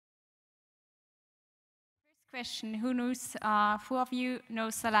Question, who knows, who of you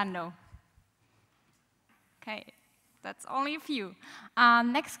knows Zalando? Okay, that's only a few.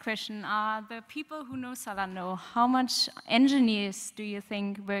 Next question, the people who know Zalando, how much engineers do you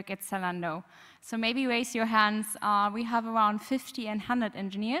think work at Zalando? So maybe raise your hands. We have around 50 and 100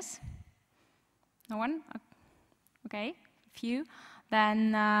 engineers. No one? Okay, a few.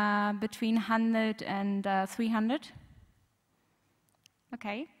 Then between 100 and 300.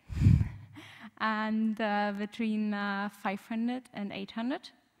 Okay. And between 500 and 800.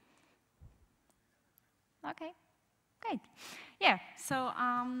 Okay, great. Yeah, so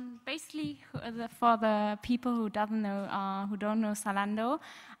basically for the people who don't know Zalando,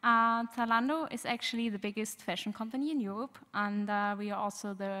 Zalando is actually the biggest fashion company in Europe, and we are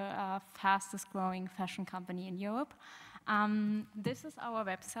also the fastest growing fashion company in Europe. This is our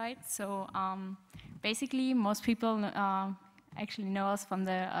website, so basically most people actually know us from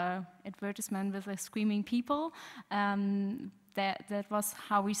the advertisement with the screaming people. That was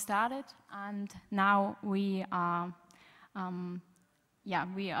how we started, and now we are,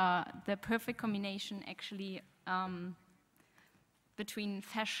 we are the perfect combination actually between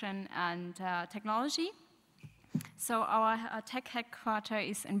fashion and technology. So our tech headquarters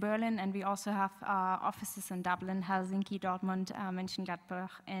is in Berlin, and we also have offices in Dublin, Helsinki, Dortmund, Mönchengladbach,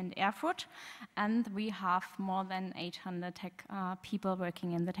 and Erfurt. And we have more than 800 tech people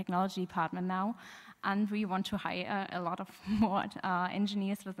working in the technology department now. And we want to hire a lot of more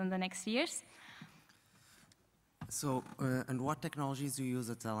engineers within the next years. So, and what technologies do you use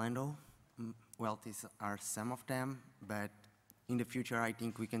at Zalando? Well, these are some of them, but in the future, I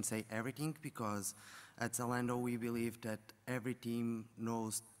think we can say everything, because at Zalando, we believe that every team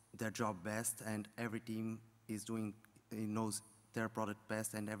knows their job best, and every team knows their product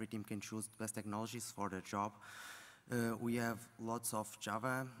best, and every team can choose the best technologies for their job. We have lots of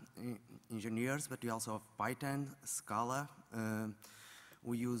Java engineers, but we also have Python, Scala.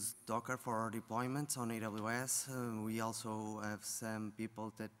 We use Docker for our deployments on AWS. We also have some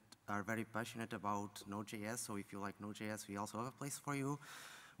people that are very passionate about Node.js, so if you like Node.js, we also have a place for you.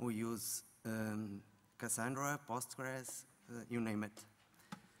 We use Cassandra, Postgres, you name it.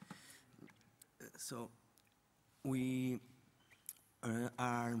 So we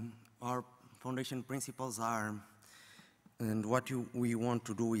our foundation principles are, and what we want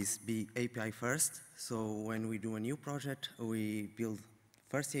to do is be API first. So when we do a new project, we build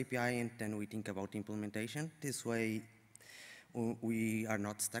first API and then we think about implementation. This way, we are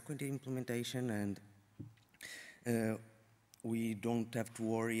not stuck with the implementation, and we don't have to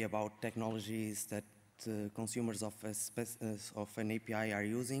worry about technologies that consumers of an API are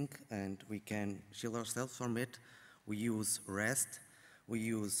using, and we can shield ourselves from it. We use REST, we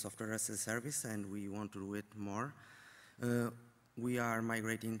use software as a service, and we want to do it more. We are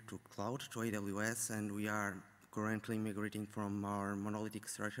migrating to cloud, to AWS, and we are currently migrating from our monolithic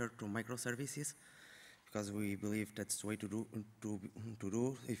structure to microservices, because we believe that's the way to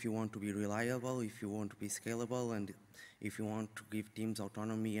do if you want to be reliable, if you want to be scalable, and if you want to give teams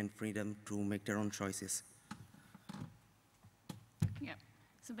autonomy and freedom to make their own choices. Yeah.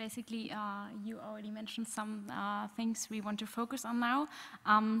 So basically, you already mentioned some things we want to focus on now.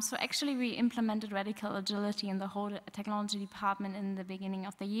 So actually, we implemented radical agility in the whole technology department in the beginning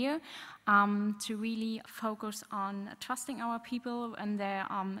of the year to really focus on trusting our people and their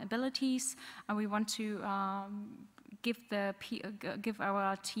abilities. And we want to give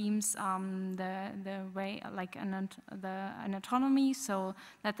our teams the way, like an autonomy, so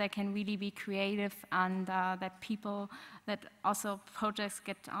that they can really be creative, and that also projects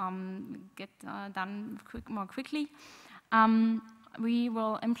get done more quickly. We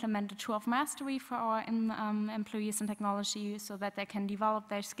will implement a tool of mastery for our employees in technology, so that they can develop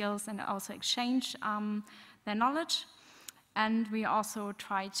their skills and also exchange their knowledge. And we also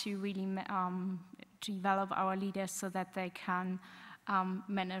try to really develop our leaders so that they can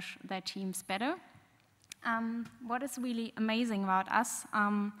manage their teams better. What is really amazing about us,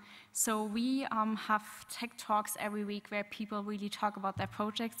 so we have tech talks every week where people really talk about their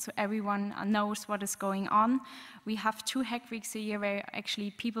projects, so everyone knows what is going on. We have 2 hack weeks a year where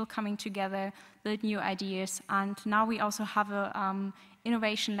actually people coming together build new ideas, and now we also have a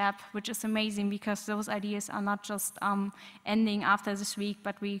innovation lab, which is amazing because those ideas are not just ending after this week,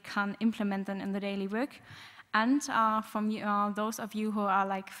 but we can implement them in the daily work. And from those of you who are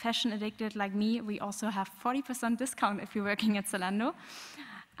like fashion addicted like me, we also have 40% discount if you're working at Zalando.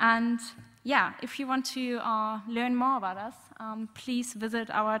 And yeah, if you want to learn more about us, please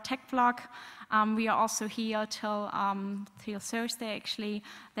visit our tech blog. We are also here till Thursday, actually.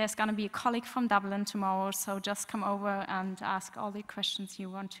 There's going to be a colleague from Dublin tomorrow, so just come over and ask all the questions you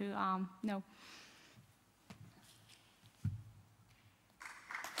want to know.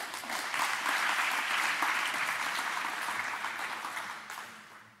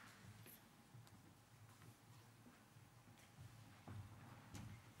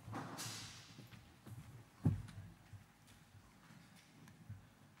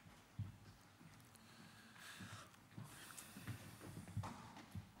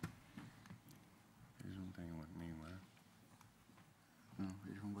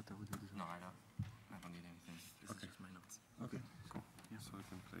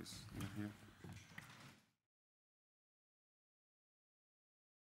 please. Yeah, here.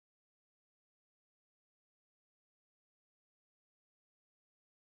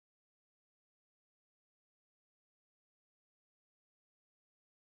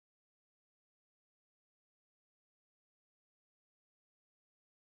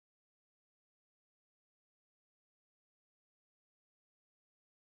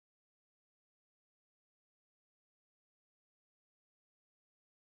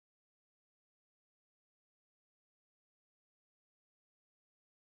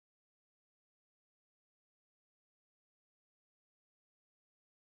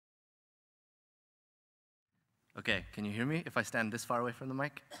 Okay, can you hear me if I stand this far away from the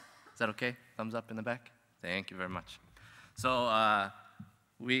mic? Is that okay? Thumbs up in the back? Thank you very much. So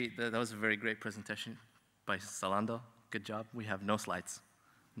that was a very great presentation by Salando. Good job. We have no slides.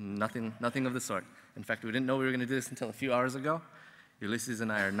 Nothing of the sort. In fact, we didn't know we were going to do this until a few hours ago. Ulysses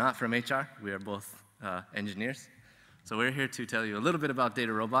and I are not from HR. We are both engineers. So we're here to tell you a little bit about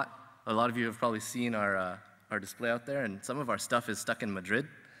Data Robot. A lot of you have probably seen our display out there, and some of our stuff is stuck in Madrid.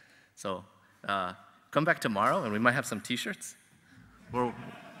 So come back tomorrow, and we might have some T-shirts.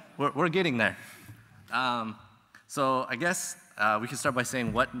 We're getting there. So I guess we can start by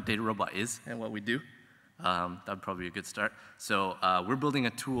saying what Data Robot is and what we do. That would probably be a good start. So we're building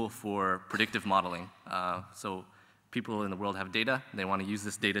a tool for predictive modeling. So people in the world have data, and they want to use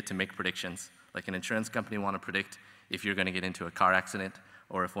this data to make predictions. Like an insurance company want to predict if you're going to get into a car accident,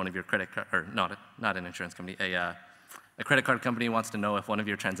 or if one of your credit card, or not an insurance company, a credit card company wants to know if one of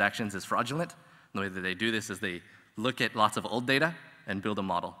your transactions is fraudulent. And the way that they do this is they look at lots of old data and build a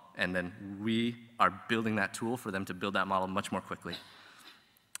model. And then we are building that tool for them to build that model much more quickly.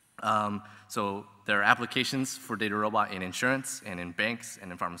 So there are applications for Data Robot in insurance, and in banks,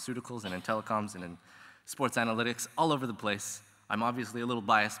 and in pharmaceuticals, and in telecoms, and in sports analytics, all over the place. I'm obviously a little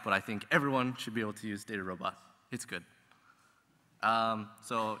biased, but I think everyone should be able to use Data Robot. It's good.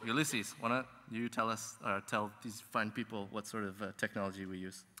 So Ulysses, why don't you tell these fine people what sort of technology we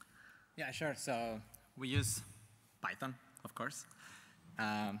use? Yeah, sure. So we use Python, of course.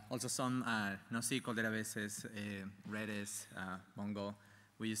 Also some NoSQL databases, Redis, Mongo.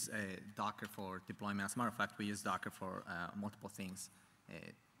 We use Docker for deployment. As a matter of fact, we use Docker for multiple things,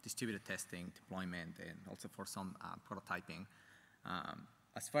 distributed testing, deployment, and also for some prototyping.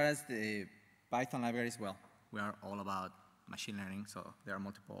 As far as the Python libraries, well, we are all about machine learning, so there are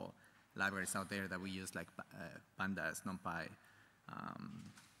multiple libraries out there that we use, like Pandas, NumPy,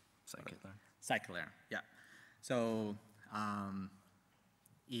 Scikit-learn, yeah. So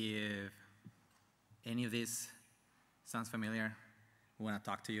if any of this sounds familiar, we want to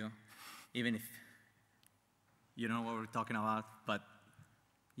talk to you, even if you don't know what we're talking about, but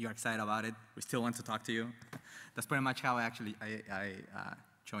you're excited about it, we still want to talk to you. That's pretty much how I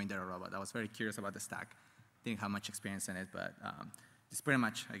joined Data Robot. I was very curious about the stack. Didn't have much experience in it, but it's pretty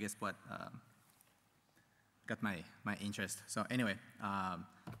much, I guess, what got my interest. So anyway,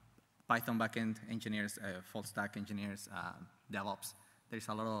 Python backend engineers, full stack engineers, DevOps. There's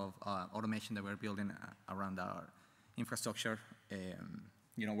a lot of automation that we're building around our infrastructure.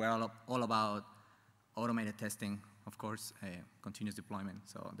 We're all about automated testing, of course, continuous deployment.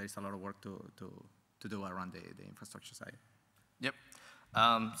 So there's a lot of work to do around the infrastructure side. Yep.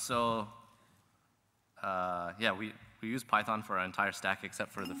 Yeah, we use Python for our entire stack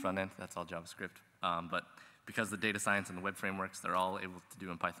except for the front end. That's all JavaScript. But because the data science and the web frameworks, they're all able to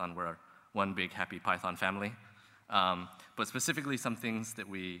do in Python. We're one big happy Python family. But specifically some things that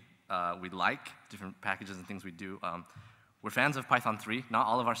we like, different packages and things we do. We're fans of Python 3. Not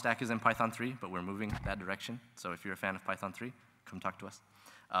all of our stack is in Python 3, but we're moving that direction. So if you're a fan of Python 3, come talk to us.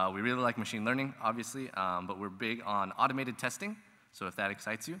 We really like machine learning, obviously, but we're big on automated testing. So if that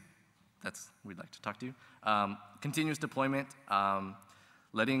excites you, we'd like to talk to you. Continuous deployment,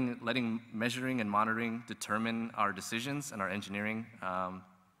 letting measuring and monitoring determine our decisions and our engineering, I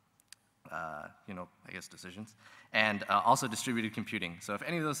guess decisions. And also distributed computing. So if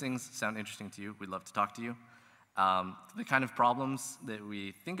any of those things sound interesting to you, we'd love to talk to you. The kind of problems that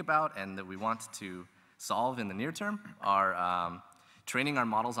we think about and that we want to solve in the near term are training our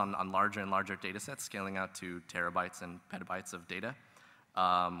models on larger and larger data sets, scaling out to terabytes and petabytes of data.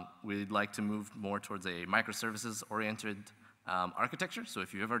 We'd like to move more towards a microservices-oriented architecture. So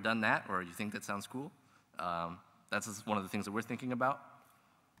if you've ever done that or you think that sounds cool, that's one of the things that we're thinking about.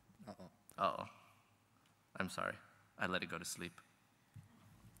 Uh-oh. Uh-oh. I'm sorry. I let it go to sleep.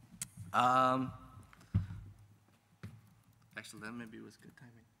 Actually, that maybe was good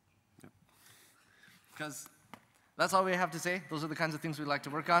timing. Yep. Because that's all we have to say. Those are the kinds of things we'd like to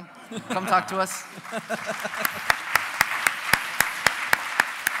work on. Come talk to us.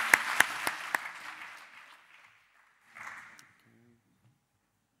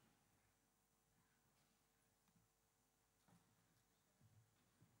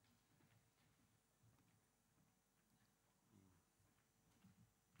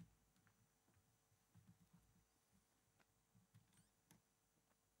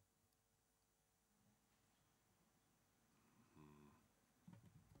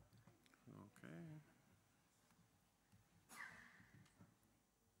 Okay. No,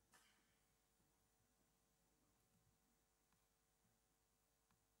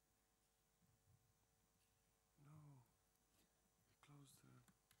 you closed the. You have the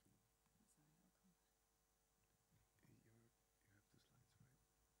slides, right? No,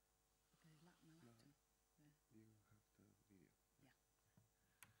 you have the video. Okay.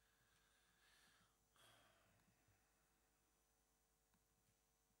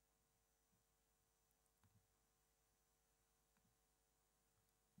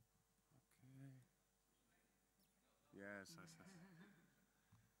 Yes,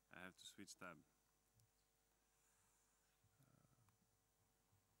 I have to switch tab.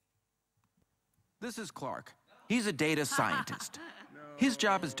 This is Clark. He's a data scientist. His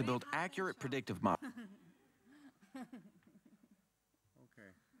job is to build accurate predictive models. Okay.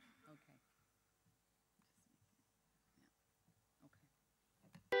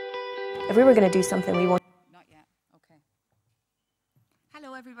 If we were going to do something, we want. Not yet. Okay.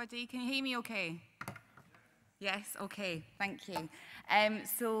 Hello, everybody. Can you hear me okay? Yes, okay. Thank you.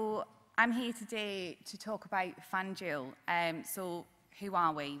 So I'm here today to talk about FanDuel. So who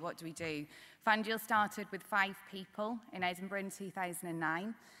are we? What do we do? FanDuel started with 5 people in Edinburgh in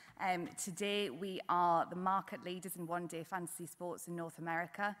 2009. Today, we are the market leaders in one-day fantasy sports in North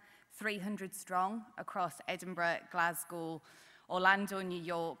America, 300 strong across Edinburgh, Glasgow, Orlando, New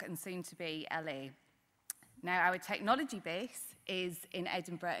York, and soon to be LA. Now, our technology base is in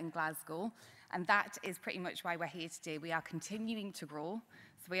Edinburgh and Glasgow, and that is pretty much why we're here today. We are continuing to grow,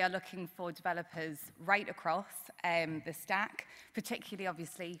 so we are looking for developers right across the stack, particularly,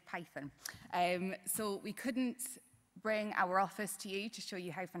 obviously, Python. So we couldn't bring our office to you to show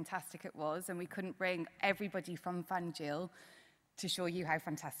you how fantastic it was, and we couldn't bring everybody from FanDuel to show you how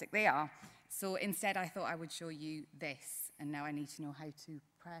fantastic they are. So instead, I thought I would show you this, and now I need to know how to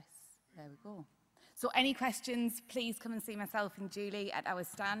press. There we go. So any questions, please come and see myself and Julie at our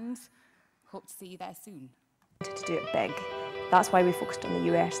stand. Hope to see you there soon. To do it big. That's why we focused on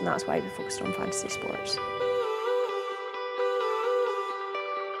the US, and that's why we focused on fantasy sports.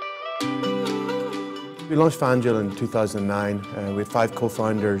 We launched FanDuel in 2009. We had 5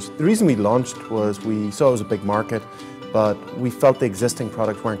 co-founders. The reason we launched was we saw it was a big market, but we felt the existing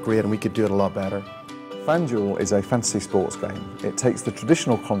products weren't great and we could do it a lot better. FanDuel is a fantasy sports game. It takes the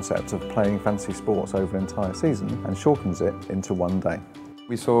traditional concept of playing fantasy sports over an entire season and shortens it into one day.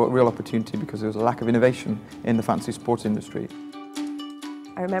 We saw a real opportunity because there was a lack of innovation in the fantasy sports industry.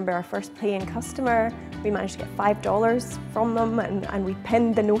 I remember our first paying customer, we managed to get $5 from them, and we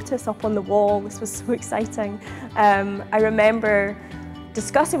pinned the notice up on the wall. This was so exciting. I remember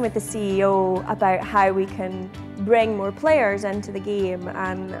discussing with the CEO about how we can bring more players into the game,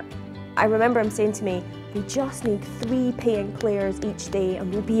 and I remember him saying to me, we just need 3 paying players each day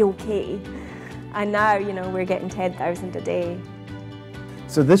and we'll be okay. And now, you know, we're getting 10,000 a day.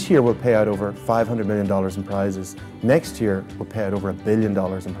 So this year we'll pay out over $500 million in prizes. Next year we'll pay out over $1 billion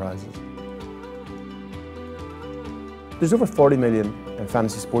in prizes. There's over 40 million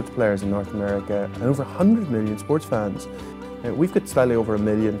fantasy sports players in North America and over 100 million sports fans. We've got slightly over 1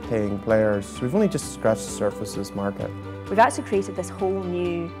 million paying players, so we've only just scratched the surface of this market. We've actually created this whole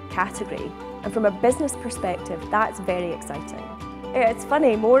new category, and from a business perspective, that's very exciting. It's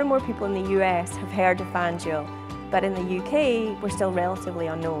funny, more and more people in the US have heard of FanDuel, but in the UK, we're still relatively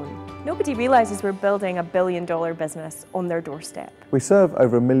unknown. Nobody realises we're building a $1 billion business on their doorstep. We serve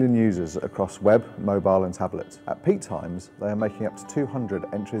over 1 million users across web, mobile and tablet. At peak times, they are making up to 200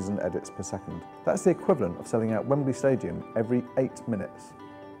 entries and edits per second. That's the equivalent of selling out Wembley Stadium every 8 minutes.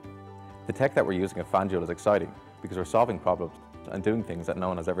 The tech that we're using at FanDuel is exciting because we're solving problems and doing things that no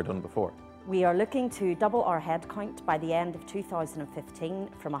one has ever done before. We are looking to double our headcount by the end of 2015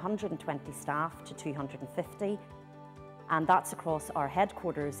 from 120 staff to 250. And that's across our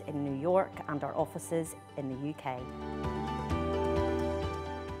headquarters in New York and our offices in the UK.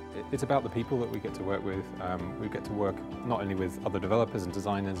 It's about the people that we get to work with. We get to work not only with other developers and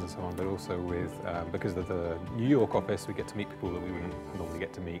designers and so on, but also with, because of the New York office, we get to meet people that we wouldn't normally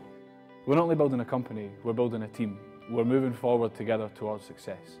get to meet. We're not only building a company, we're building a team. We're moving forward together towards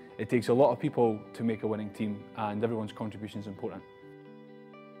success. It takes a lot of people to make a winning team, and everyone's contribution is important.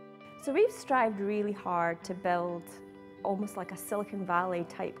 So we've strived really hard to build almost like a Silicon Valley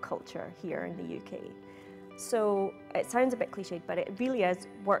type culture here in the UK. So it sounds a bit cliched, but it really is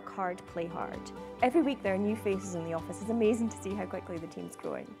work hard, play hard. Every week there are new faces in the office. It's amazing to see how quickly the team's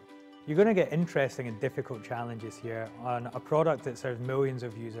growing. You're going to get interesting and difficult challenges here on a product that serves millions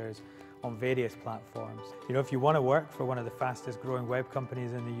of users on various platforms. You know, if you want to work for one of the fastest growing web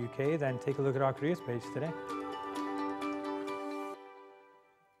companies in the UK, then take a look at our careers page today.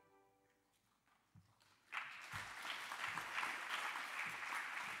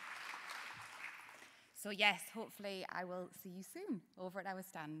 So yes, hopefully I will see you soon over at our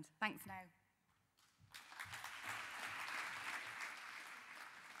stand. Thanks now.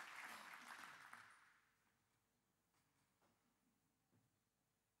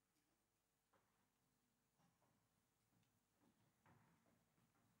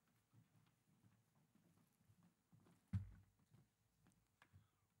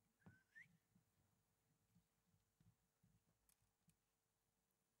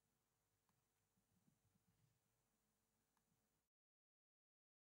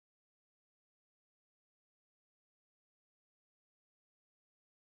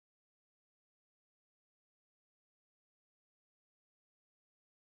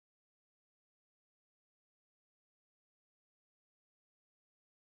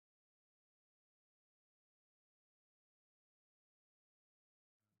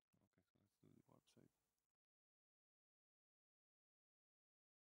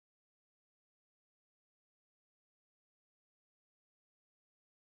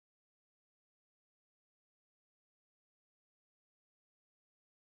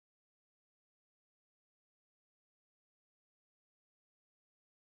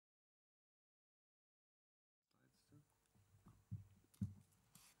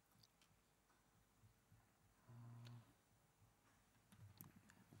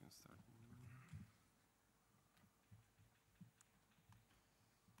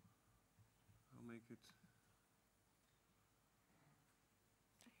 I'll make it.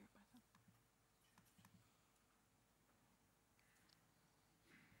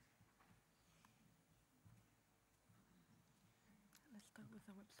 Let's start with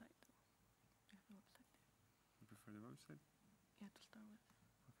the website, though. You have the website there. You prefer the website? Yeah, to start with.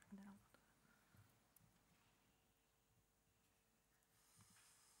 And then I'll go to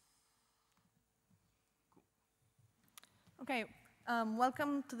Okay,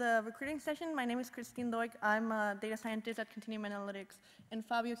 welcome to the recruiting session. My name is Christine Doig. I'm a data scientist at Continuum Analytics. And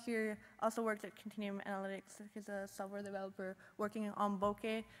Fabio here also works at Continuum Analytics. He's a software developer working on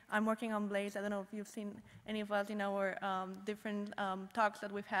Bokeh. I'm working on Blaze. I don't know if you've seen any of us in our different talks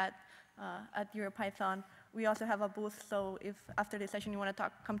that we've had at EuroPython. We also have a booth, so if after this session you want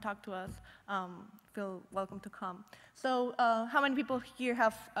to come talk to us, feel welcome to come. So how many people here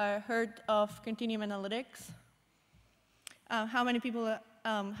have heard of Continuum Analytics? How many people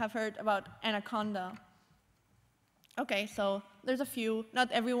have heard about Anaconda? Okay, so there's a few, not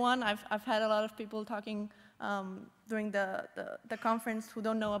everyone. I've had a lot of people talking during the conference who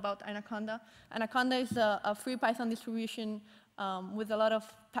don't know about Anaconda. Anaconda is a free Python distribution with a lot of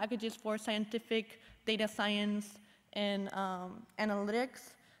packages for scientific data science and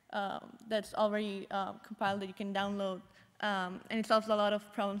analytics that's already compiled that you can download. And it solves a lot of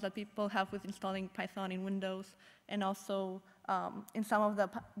problems that people have with installing Python in Windows, and also in some of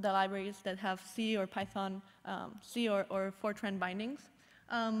the libraries that have C or Python, C or Fortran bindings.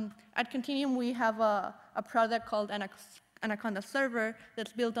 At Continuum, we have a product called Anaconda Server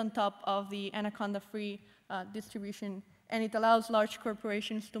that's built on top of the Anaconda free distribution, and it allows large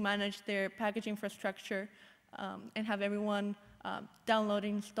corporations to manage their package infrastructure and have everyone download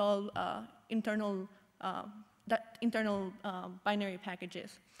and install internal binary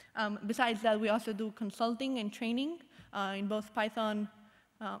packages. Besides that, we also do consulting and training in both Python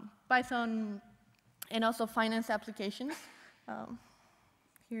and also finance applications.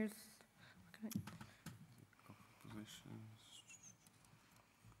 Here's, okay.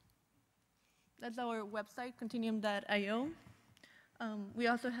 That's our website, continuum.io. We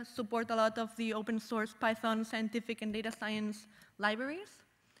also support a lot of the open source Python scientific and data science libraries.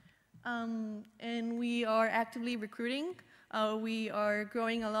 And we are actively recruiting. We are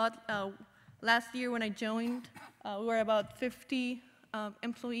growing a lot. Last year when I joined, we were about 50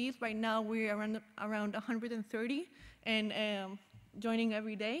 employees. Right now we're around 130 and joining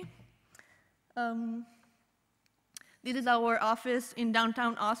every day. This is our office in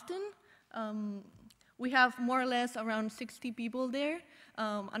downtown Austin. We have more or less around 60 people there.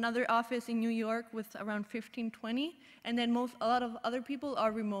 Another office in New York with around 15, 20. And then a lot of other people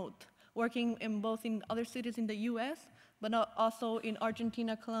are remote, working in both in other cities in the US, but also in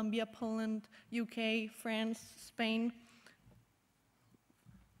Argentina, Colombia, Poland, UK, France, Spain.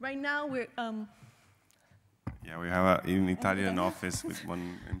 Right now we're... Yeah, we have an Italian office with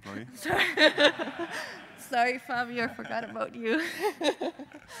one employee. Sorry, Fabio, I forgot about you.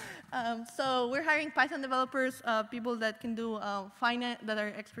 So we're hiring Python developers, people that can do finance, that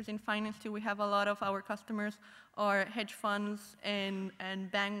are experts in finance too. We have a lot of our customers are hedge funds and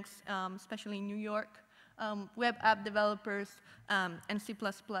banks, especially in New York. Web app developers and C++.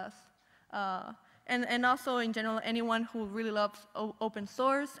 And also in general, anyone who really loves open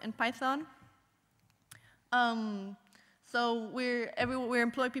source and Python. So we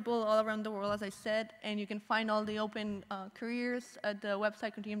employ people all around the world, as I said, and you can find all the open careers at the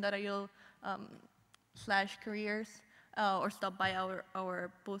website continuum.io/careers, or stop by our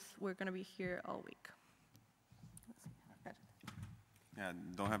booth. We're going to be here all week. Yeah,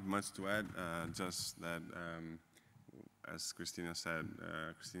 don't have much to add, just that, as Christine said,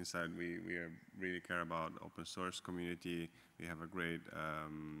 we really care about open source community. We have a great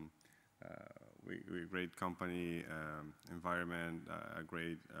great company environment,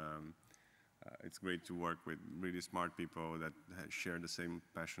 it's great to work with really smart people that share the same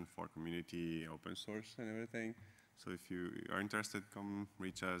passion for community, open source, and everything. So if you are interested, come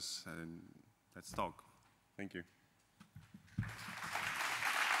reach us and let's talk. Thank you.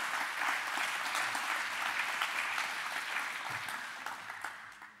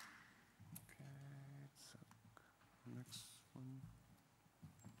 Next one.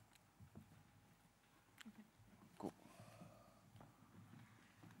 Cool.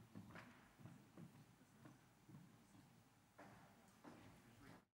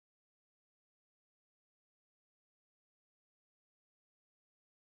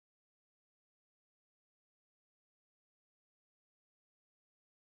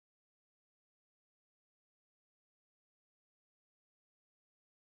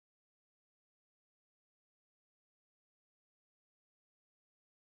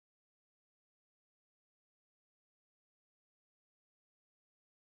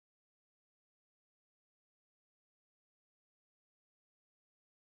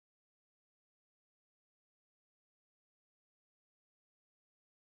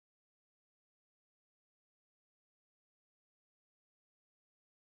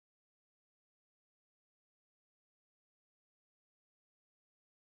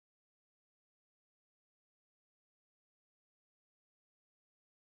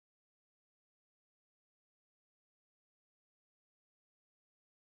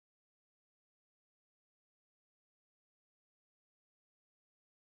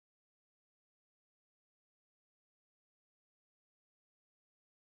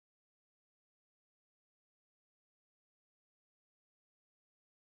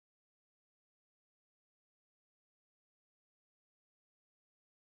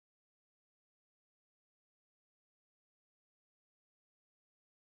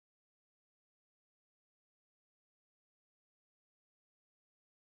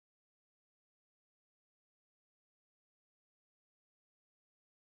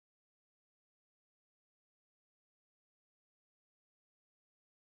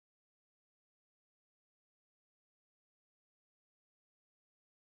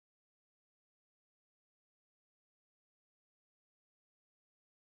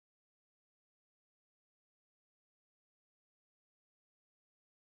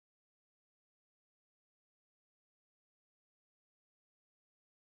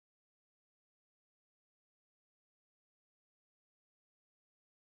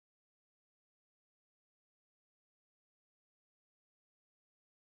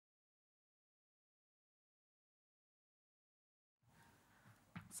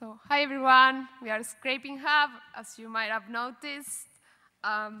 So, hi everyone, we are Scraping Hub, as you might have noticed.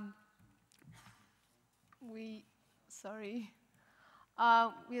 We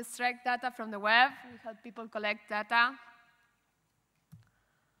extract data from the web, we help people collect data.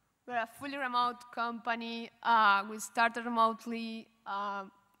 We're a fully remote company, we started remotely,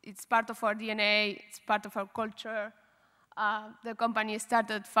 it's part of our DNA, it's part of our culture. The company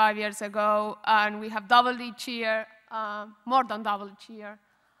started 5 years ago, and we have doubled each year, more than doubled each year.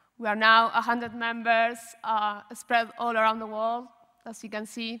 We are now 100 members spread all around the world, as you can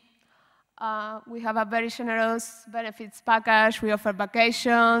see. We have a very generous benefits package. We offer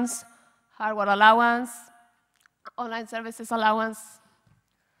vacations, hardware allowance, online services allowance.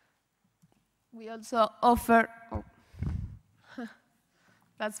 We also offer,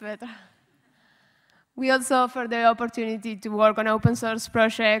 that's better. We also offer the opportunity to work on open source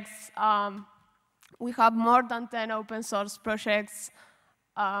projects. We have more than 10 open source projects.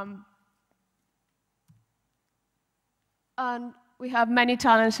 And we have many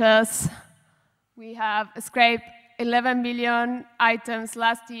challenges. We have scraped 11 million items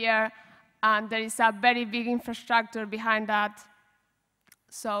last year, and there is a very big infrastructure behind that.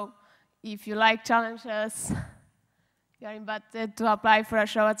 So if you like challenges, you are invited to apply for a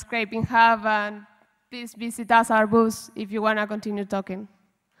show at Scraping Hub, and please visit us, our booth, if you want to continue talking.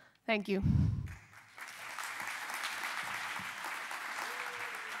 Thank you.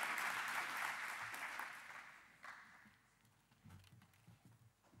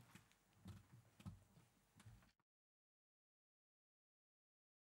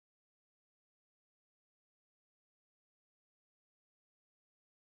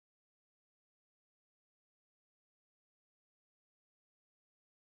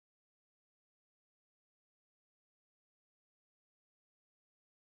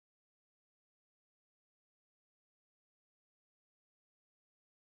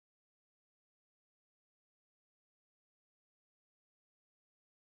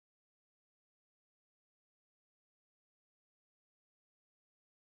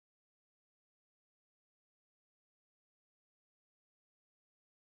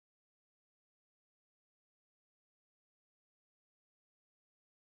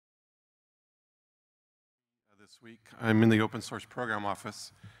 this week. I'm in the open source program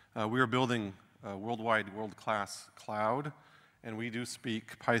office. We are building a worldwide, world-class cloud, and we do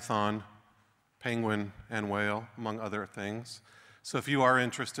speak Python, Penguin, and Whale, among other things. So if you are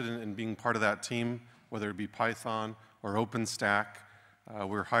interested in being part of that team, whether it be Python or OpenStack,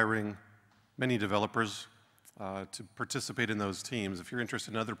 we're hiring many developers to participate in those teams. If you're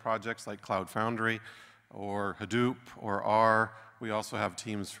interested in other projects like Cloud Foundry or Hadoop or R, we also have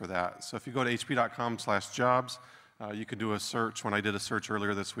teams for that. So if you go to hp.com/jobs, you can do a search. When I did a search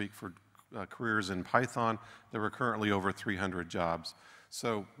earlier this week for careers in Python, there were currently over 300 jobs.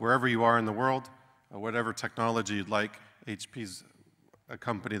 So wherever you are in the world, whatever technology you'd like, HP's a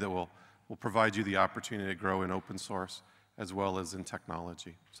company that will provide you the opportunity to grow in open source as well as in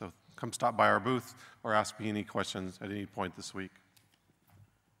technology. So come stop by our booth or ask me any questions at any point this week.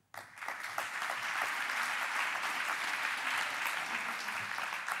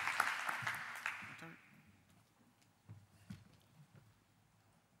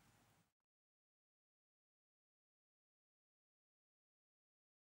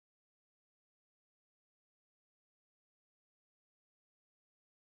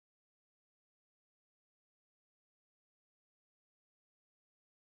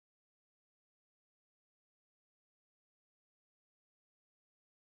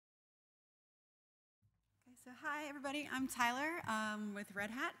 So hi everybody, I'm Tyler with Red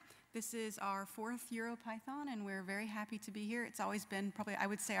Hat. This is our 4th EuroPython and we're very happy to be here. It's always been probably, I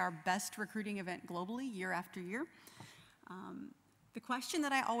would say, our best recruiting event globally year after year. The question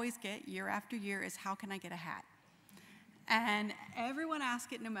that I always get year after year is, how can I get a hat? And everyone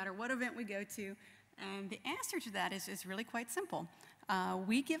asks it no matter what event we go to. And the answer to that is really quite simple.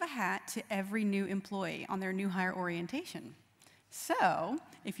 We give a hat to every new employee on their new hire orientation. So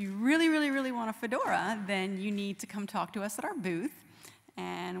if you really, really, really want a fedora, then you need to come talk to us at our booth,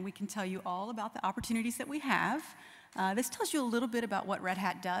 and we can tell you all about the opportunities that we have. This tells you a little bit about what Red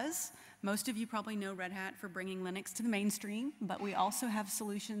Hat does. Most of you probably know Red Hat for bringing Linux to the mainstream, but we also have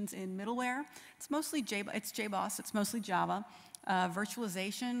solutions in middleware. It's mostly JBoss, it's mostly Java.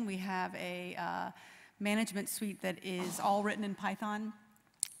 Virtualization, we have a management suite that is all written in Python.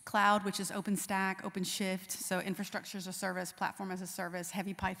 Cloud, which is OpenStack, OpenShift, so infrastructure as a service, platform as a service,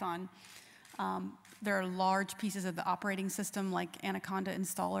 heavy Python. There are large pieces of the operating system like Anaconda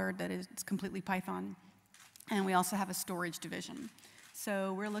installer that is completely Python. And we also have a storage division.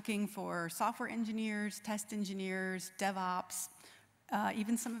 So we're looking for software engineers, test engineers, DevOps,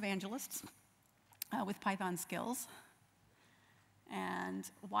 even some evangelists with Python skills. And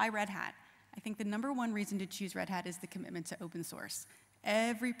why Red Hat? I think the #1 reason to choose Red Hat is the commitment to open source.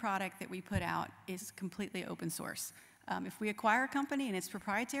 Every product that we put out is completely open source. If we acquire a company and it's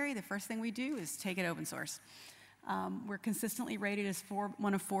proprietary, the first thing we do is take it open source. We're consistently rated as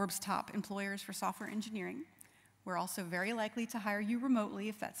one of Forbes' top employers for software engineering. We're also very likely to hire you remotely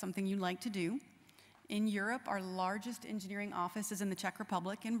if that's something you'd like to do. In Europe, our largest engineering office is in the Czech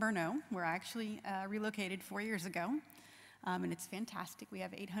Republic in Brno. We're actually relocated 4 years ago. And it's fantastic. We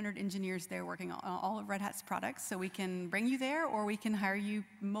have 800 engineers there working on all of Red Hat's products, so we can bring you there or we can hire you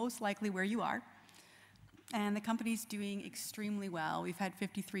most likely where you are. And the company's doing extremely well. We've had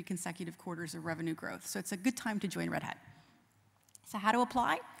 53 consecutive quarters of revenue growth, so it's a good time to join Red Hat. So how to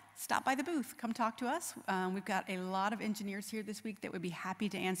apply? Stop by the booth. Come talk to us. We've got a lot of engineers here this week that would be happy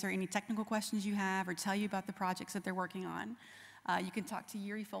to answer any technical questions you have or tell you about the projects that they're working on. You can talk to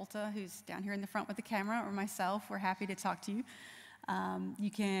Yuri Folta, who's down here in the front with the camera, or myself. We're happy to talk to you. You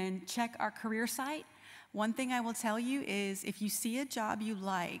can check our career site. One thing I will tell you is if you see a job you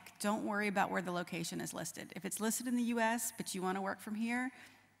like, don't worry about where the location is listed. If it's listed in the US, but you want to work from here,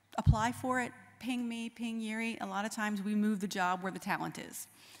 apply for it, ping me, ping Yuri. A lot of times we move the job where the talent is.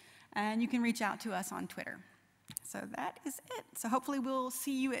 And you can reach out to us on Twitter. So that is it. So hopefully we'll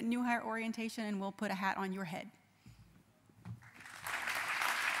see you at New Hire Orientation and we'll put a hat on your head.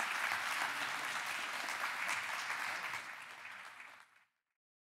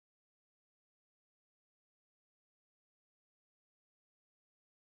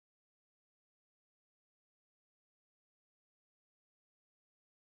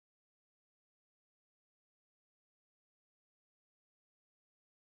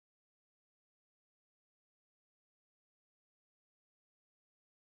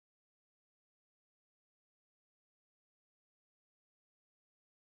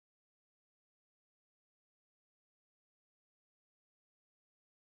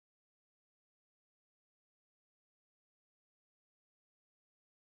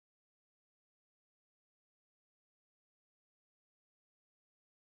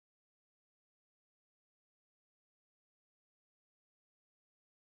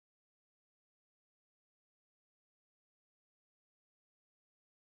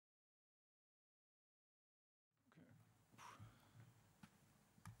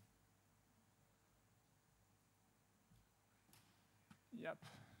 Yep.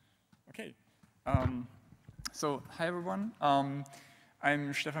 Okay. So, hi everyone. I'm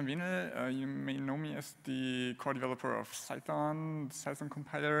Stefan Wiene. You may know me as the core developer of Python, the Python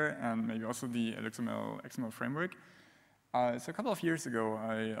compiler, and maybe also the XML framework. So a couple of years ago,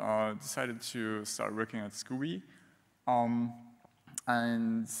 I decided to start working at Scooby.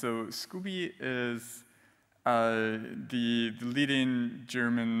 And so Scooby is the leading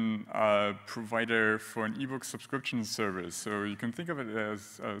German provider for an ebook subscription service. So you can think of it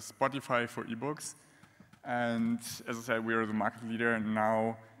as Spotify for ebooks. And as I said, we are the market leader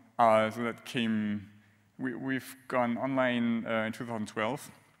now. So that came, we've gone online in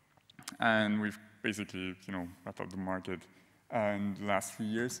 2012, and we've basically, wrapped up the market in the last 3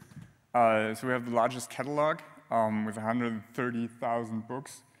 years. So we have the largest catalog with 130,000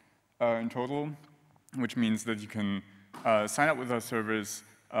 books in total, which means that you can sign up with our service,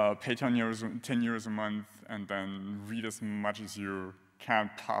 pay 10 euros a month, and then read as much as you can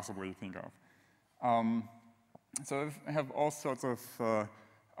possibly think of. So I have all sorts of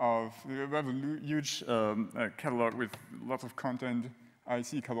we have a huge catalog with lots of content. I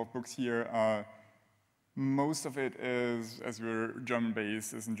see a couple of books here. Most of it is, as we're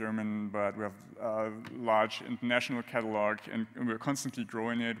German-based, is in German, but we have a large international catalog, and we're constantly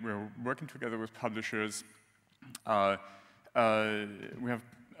growing it. We're working together with publishers. We have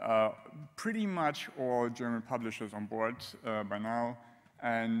pretty much all German publishers on board by now,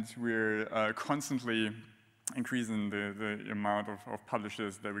 and we're constantly increasing the amount of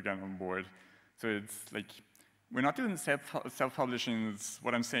publishers that we get on board. So it's like, we're not doing self-publishing.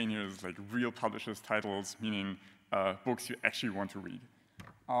 What I'm saying here is like real publishers' titles, meaning books you actually want to read.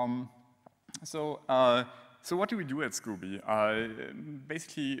 So what do we do at Scooby?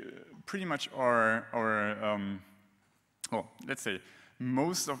 Basically, pretty much well, let's say,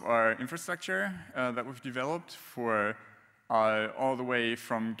 most of our infrastructure that we've developed for all the way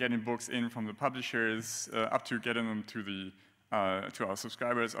from getting books in from the publishers up to getting them to our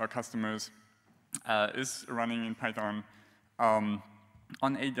subscribers, our customers, is running in Python on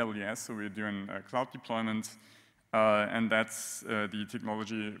AWS. So we're doing cloud deployment, and that's the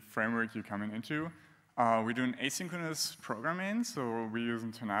technology framework you're coming into. We're doing asynchronous programming, so we're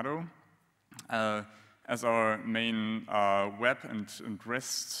using Tornado as our main web and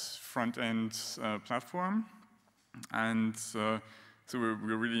REST front-end platform. And so we're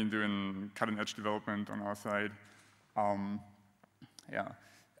really doing cutting-edge development on our side. Yeah.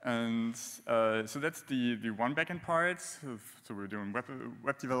 And so that's the one backend part. So we're doing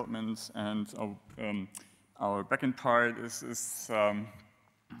web development, and our backend part is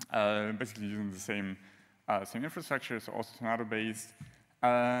basically using the same infrastructure, so also Tornado-based.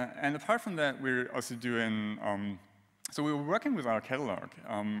 And apart from that, we're also doing, so we're working with our catalog.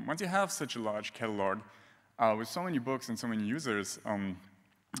 Once you have such a large catalog with so many books and so many users,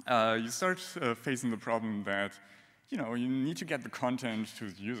 you start facing the problem that you need to get the content to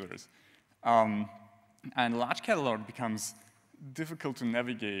the users. And a large catalog becomes difficult to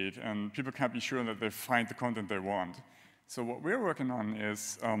navigate, and people can't be sure that they find the content they want. So what we're working on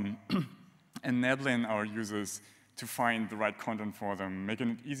is enabling our users to find the right content for them, making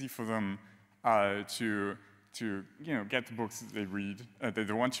it easy for them to get the books that they read, that they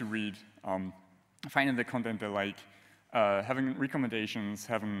want to read, finding the content they like, having recommendations,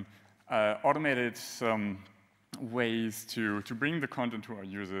 having automated ways to bring the content to our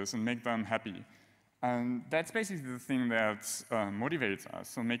users and make them happy. And that's basically the thing that motivates us,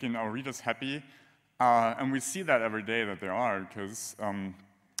 so making our readers happy. And we see that every day that they are, because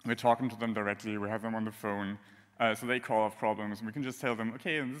we're talking to them directly, we have them on the phone, so they call off problems, and we can just tell them,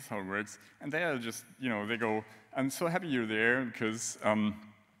 okay, and this is how it works. And they are just, they go, I'm so happy you're there, because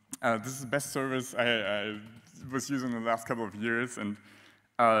this is the best service I was using in the last couple of years. And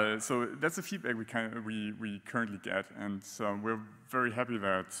so that's the feedback we currently get, and we're very happy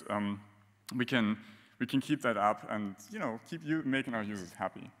that we can keep that up and keep making our users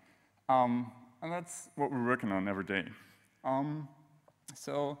happy. And that's what we're working on every day.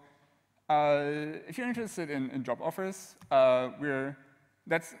 So if you're interested in job offers,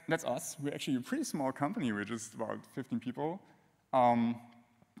 that's us. We're actually a pretty small company. We're just about 15 people.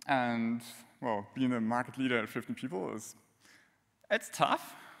 And well, being a market leader at 15 people it's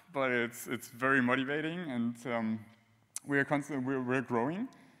tough, but it's very motivating, and we're growing.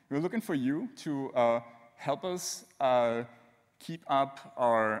 We're looking for you to help us keep up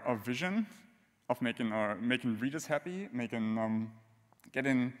our vision of making readers happy,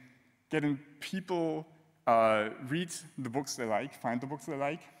 getting people read the books they like, find the books they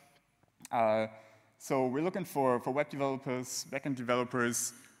like. So we're looking for web developers, backend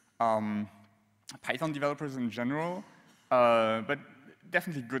developers, Python developers in general, but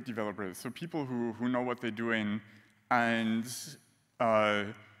definitely good developers, so people who know what they're doing and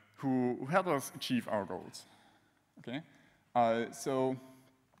who help us achieve our goals. Okay, so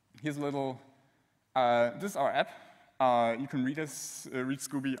here's a little. This is our app. You can read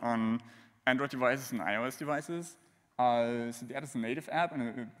Scooby on Android devices and iOS devices. So the app is a native app, and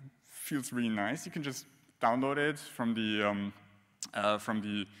it feels really nice. You can just download it from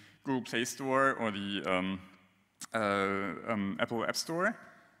the Google Play Store or the Apple App Store.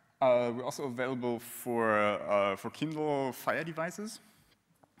 We're also available for Kindle Fire devices.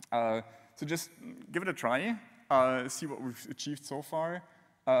 So just give it a try, see what we've achieved so far,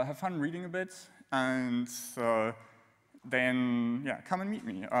 have fun reading a bit, and then yeah, come and meet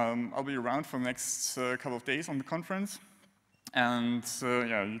me. I'll be around for the next couple of days on the conference, and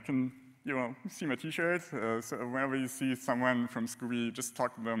yeah, you can see my T-shirt. So whenever you see someone from Scooby, just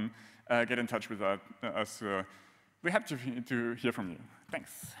talk to them, get in touch with us. We're happy to hear from you.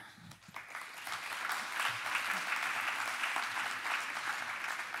 Thanks.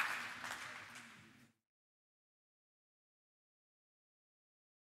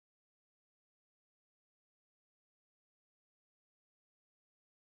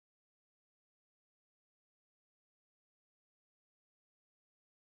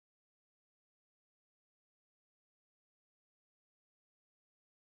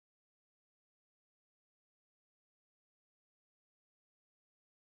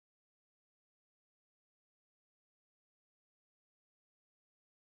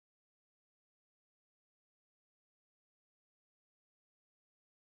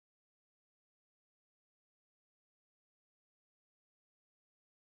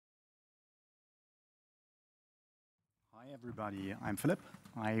 Hi everybody, I'm Philip.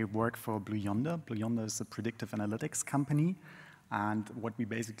 I work for Blue Yonder. Blue Yonder is a predictive analytics company, and what we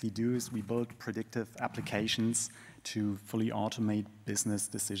basically do is we build predictive applications to fully automate business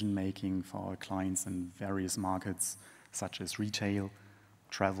decision making for our clients in various markets such as retail,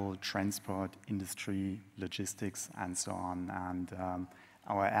 travel, transport, industry, logistics, and so on. And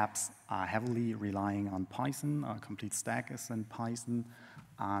our apps are heavily relying on Python. Our complete stack is in Python.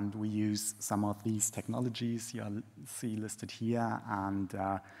 And we use some of these technologies you see listed here. And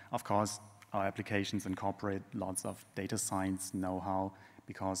of course, our applications incorporate lots of data science know-how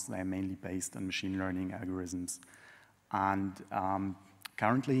because they're mainly based on machine learning algorithms. And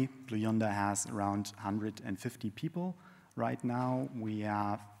currently, Blue Yonder has around 150 people right now. We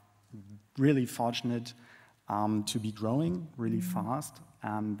are really fortunate to be growing really fast.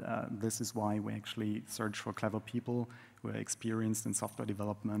 And this is why we actually search for clever people who are experienced in software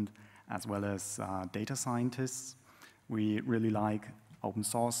development, as well as data scientists. We really like open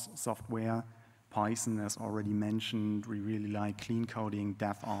source software, Python, as already mentioned. We really like clean coding,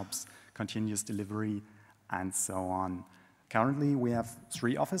 DevOps, continuous delivery, and so on. Currently, we have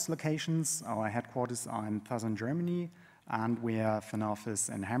 3 office locations. Our headquarters are in southern Germany, and we have an office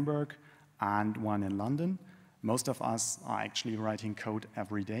in Hamburg and one in London. Most of us are actually writing code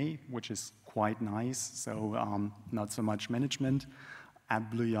every day, which is quite nice, so not so much management at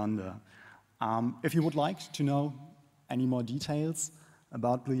Blue Yonder. If you would like to know any more details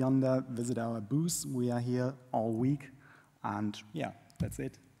about Blue Yonder, visit our booth. We are here all week, and yeah, that's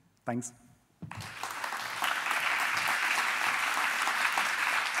it. Thanks.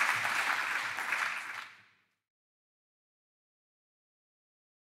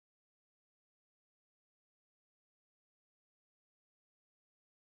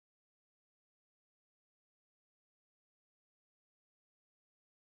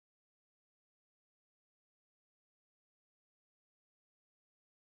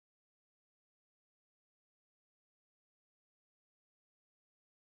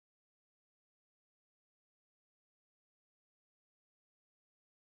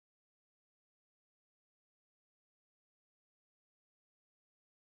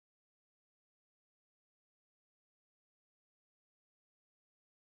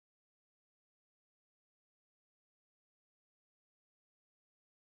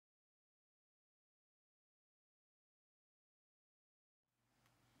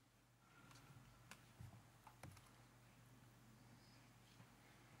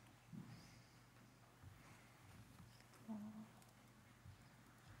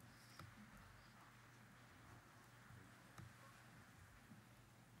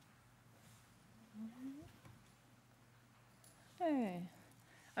 Hey,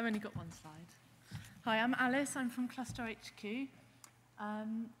 I've only got one slide. Hi, I'm Alice. I'm from Cluster HQ.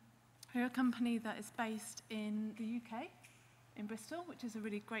 We're a company that is based in the UK, in Bristol, which is a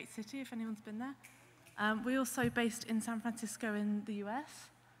really great city if anyone's been there. We're also based in San Francisco in the US,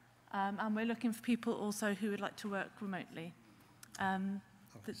 and we're looking for people also who would like to work remotely. I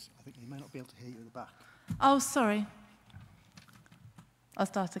think you may not be able to hear you at the back. Oh, sorry. I'll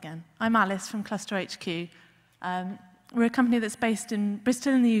start again. I'm Alice from Cluster HQ. We're a company that's based in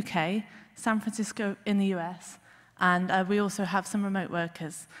Bristol in the UK, San Francisco in the US, and we also have some remote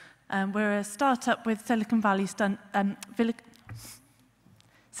workers. We're a startup with Silicon Valley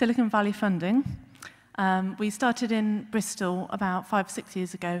funding. We started in Bristol about 5 or 6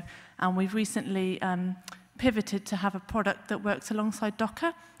 years ago, and we've recently pivoted to have a product that works alongside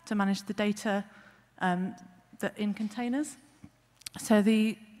Docker to manage the data in containers. So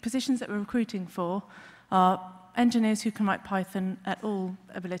the positions that we're recruiting for are engineers who can write Python at all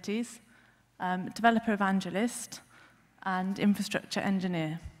abilities, developer evangelist, and infrastructure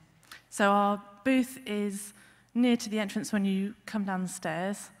engineer. So our booth is near to the entrance when you come down the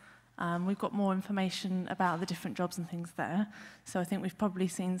stairs. We've got more information about the different jobs and things there, so I think we've probably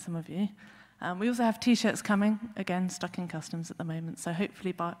seen some of you. We also have T-shirts coming, again, stuck in customs at the moment, so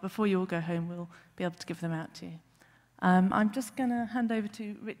hopefully before you all go home, we'll be able to give them out to you. I'm just going to hand over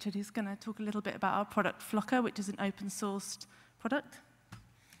to Richard, who's going to talk a little bit about our product, Flocker, which is an open-sourced product.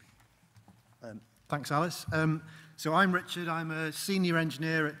 Thanks, Alice. So I'm Richard. I'm a senior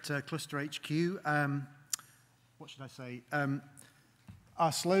engineer at Cluster HQ. What should I say?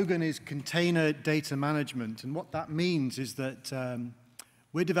 Our slogan is container data management, and what that means is that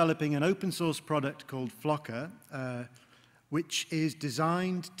we're developing an open-source product called Flocker, which is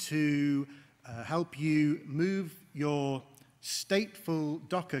designed to help you move your stateful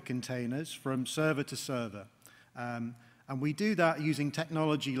Docker containers from server to server. And we do that using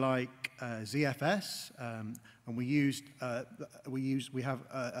technology like ZFS, and we have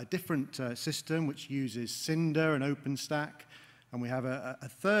a different system which uses Cinder and OpenStack, and we have a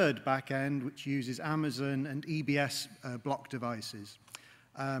third backend which uses Amazon and EBS block devices.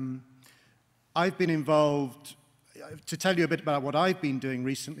 I've been involved, to tell you a bit about what I've been doing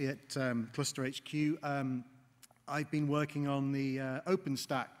recently at Cluster HQ, I've been working on the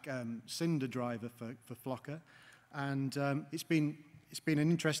OpenStack Cinder driver for Flocker, and it's been an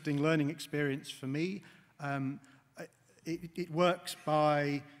interesting learning experience for me. It works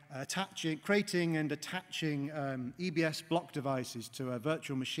by creating and attaching EBS block devices to a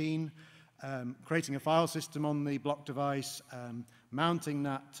virtual machine, creating a file system on the block device, mounting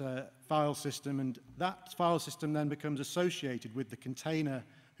that file system, and that file system then becomes associated with the container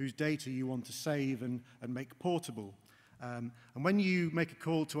whose data you want to save and make portable. And when you make a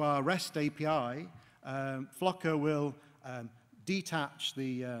call to our REST API, Flocker will detach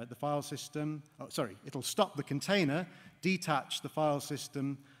the file system, it'll stop the container, detach the file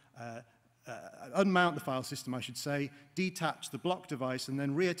system, unmount the file system, I should say, detach the block device, and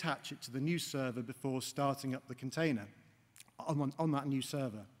then reattach it to the new server before starting up the container on that new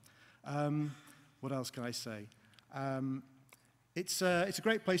server. What else can I say? It's a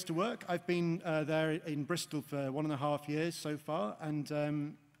great place to work. I've been there in Bristol for 1.5 years so far, and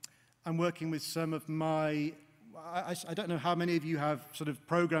I'm working with some of my, I don't know how many of you have sort of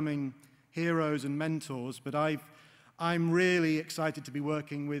programming heroes and mentors, but I'm really excited to be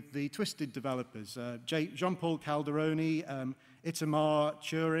working with the Twisted developers, Jean-Paul Calderoni, Itamar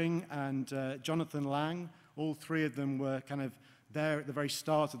Turing, and Jonathan Lang. All three of them were kind of there at the very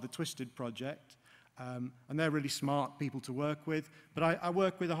start of the Twisted project. And they're really smart people to work with. But I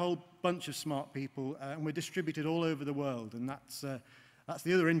work with a whole bunch of smart people, and we're distributed all over the world. And that's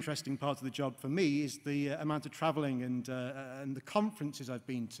the other interesting part of the job for me, is the amount of traveling and the conferences I've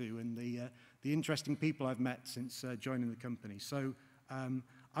been to, and the interesting people I've met since joining the company. So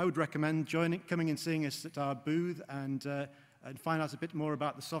I would recommend coming and seeing us at our booth and find out a bit more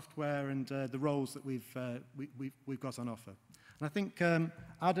about the software and the roles that we've got on offer. And I think,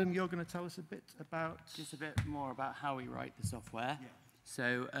 Adam, you're going to tell us a bit about... Just a bit more about how we write the software. Yeah.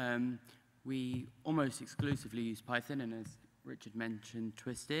 So we almost exclusively use Python, and as Richard mentioned,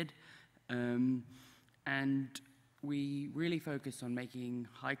 Twisted. And we really focus on making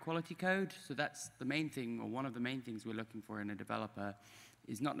high-quality code. So that's the main thing, or one of the main things we're looking for in a developer,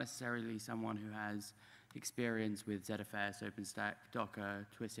 is not necessarily someone who has experience with ZFS, OpenStack, Docker,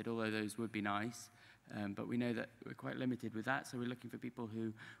 Twisted, although those would be nice. But we know that we're quite limited with that, so we're looking for people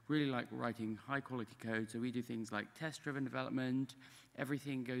who really like writing high-quality code. So we do things like test-driven development.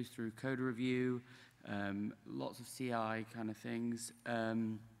 Everything goes through code review, lots of CI kind of things.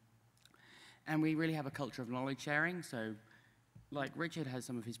 And we really have a culture of knowledge sharing. So like Richard has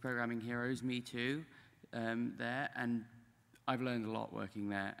some of his programming heroes, me too, there. And I've learned a lot working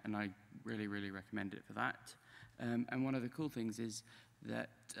there, and I really, really recommend it for that. And one of the cool things is that,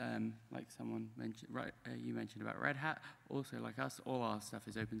 like someone mentioned, you mentioned about Red Hat, also like us, all our stuff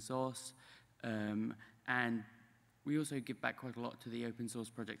is open source. And We also give back quite a lot to the open source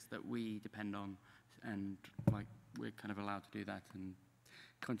projects that we depend on, and like we're kind of allowed to do that and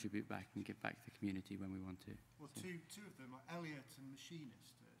contribute back and give back to the community when we want to. Well, so. two of them are Elliot and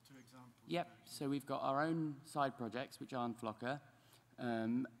Machinist, two examples. Yep, so we've got our own side projects, which aren't Flocker,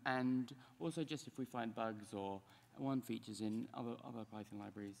 and also just if we find bugs or one features in other Python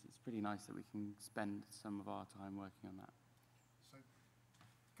libraries, it's pretty nice that we can spend some of our time working on that. So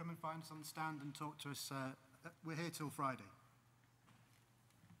come and find us on the stand and talk to us. We're here till Friday.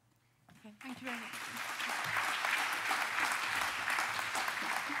 Okay, thank you very much.